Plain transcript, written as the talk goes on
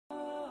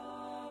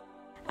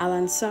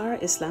Al-Ansar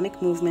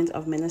Islamic Movement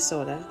of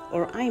Minnesota,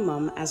 or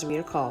AIMOM as we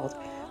are called,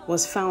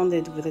 was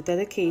founded with a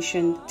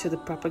dedication to the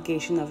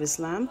propagation of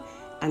Islam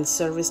and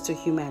service to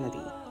humanity.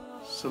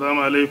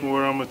 Assalamu alaikum wa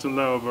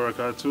rahmatullahi wa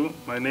barakatuh.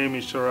 My name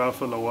is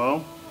Sharafa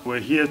Lawal.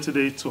 We're here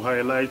today to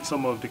highlight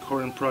some of the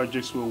current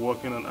projects we're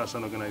working on as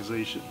an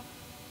organization.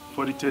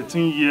 For the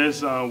 13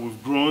 years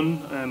we've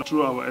grown, and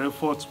through our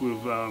efforts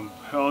we've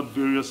held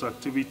various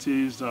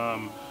activities,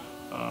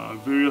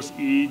 various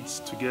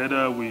Eids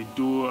together. We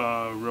do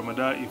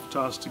Ramadan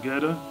iftars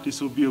together. This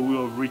will be a way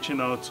of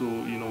reaching out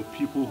to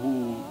people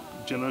who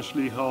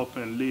generously help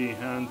and lay a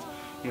hand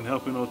in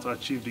helping us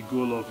achieve the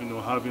goal of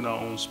having our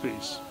own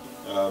space.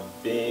 I've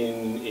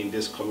been in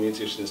this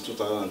community since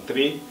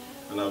 2003,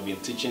 and I've been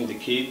teaching the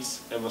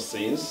kids ever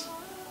since.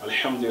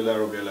 Alhamdulillah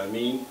Rabbil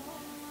Alameen.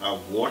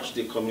 I've watched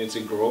the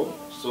community grow.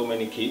 So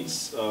many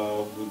kids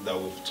that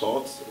we've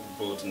taught,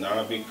 both in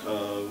Arabic,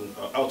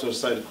 how to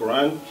recite the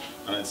Quran,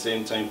 and at the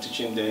same time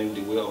teaching them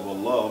the way of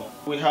Allah.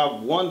 We have a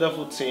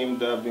wonderful team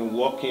that have been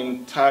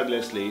working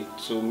tirelessly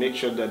to make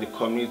sure that the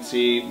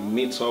community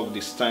meets up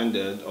the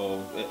standard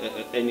of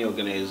any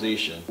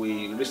organization.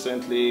 We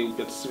recently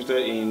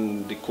participated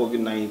in the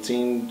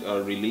COVID-19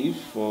 relief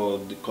for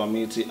the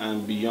community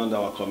and beyond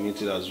our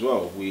community as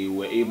well. We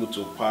were able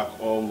to pack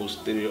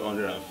almost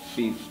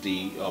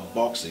 350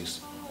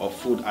 boxes of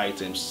food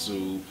items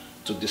to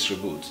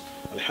distribute.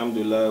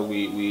 Alhamdulillah,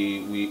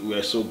 we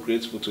are so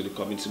grateful to the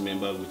community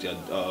members with their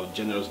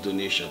generous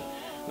donation.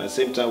 And at the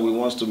same time, we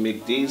want to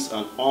make this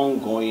an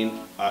ongoing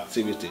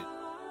activity.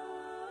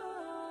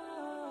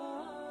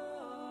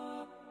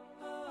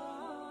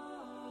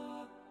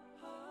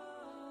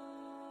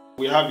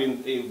 We have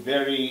a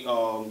very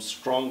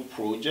strong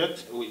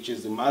project, which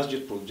is the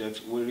Masjid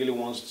project. We really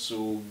want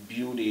to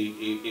build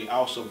a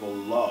house of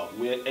Allah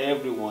where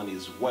everyone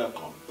is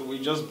welcome. We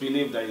just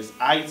believe that it's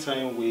high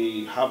time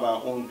we have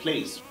our own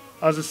place.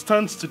 As it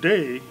stands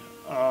today,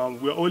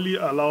 we're only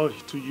allowed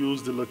to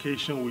use the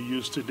location we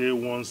use today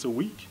once a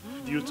week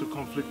due to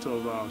conflict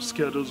of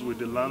schedules with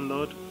the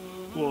landlord,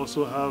 who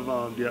also have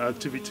their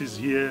activities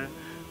here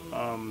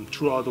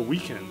throughout the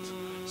weekend.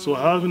 So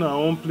having our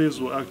own place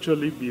will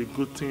actually be a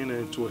good thing,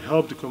 and to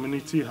help the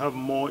community have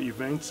more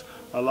events,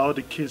 allow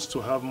the kids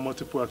to have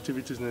multiple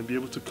activities and be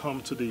able to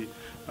come to the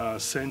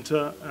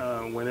center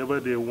whenever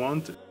they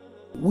want.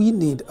 We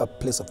need a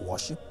place of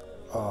worship.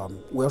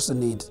 We also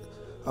need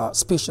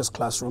spacious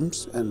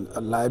classrooms and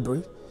a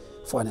library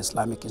for an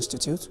Islamic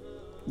institute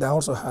that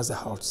also has a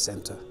health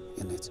center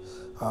in it.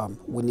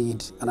 We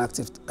need an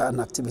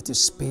activity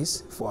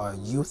space for our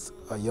youth,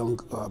 our young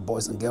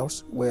boys and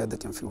girls, where they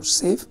can feel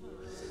safe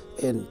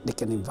and they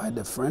can invite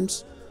their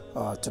friends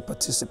to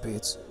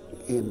participate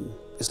in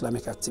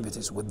Islamic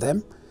activities with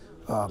them.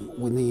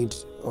 We need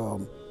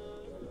an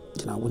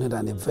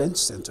event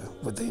center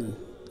within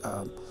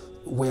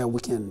where we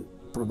can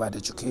provide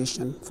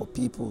education for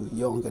people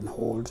young and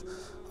old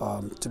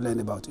to learn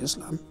about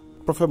Islam.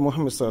 Prophet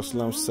Muhammad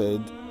ﷺ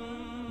said,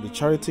 "The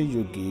charity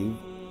you give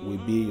will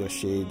be your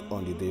shade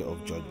on the day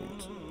of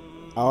judgment."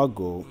 Our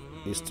goal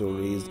is to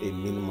raise a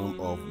minimum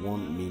of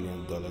 $1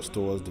 million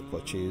towards the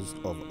purchase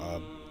of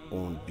our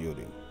own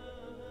building.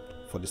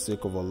 For the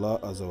sake of Allah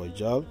Azza wa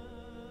Jal,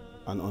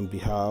 and on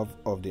behalf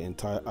of the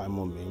entire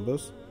AIMOM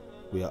members,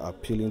 we are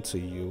appealing to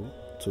you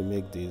to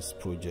make this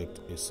project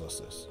a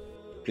success.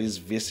 Please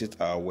visit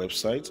our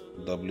website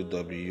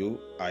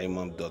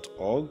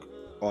www.aimom.org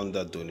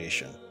under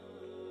donation.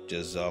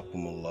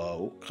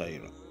 Jazakumullahu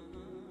khairan.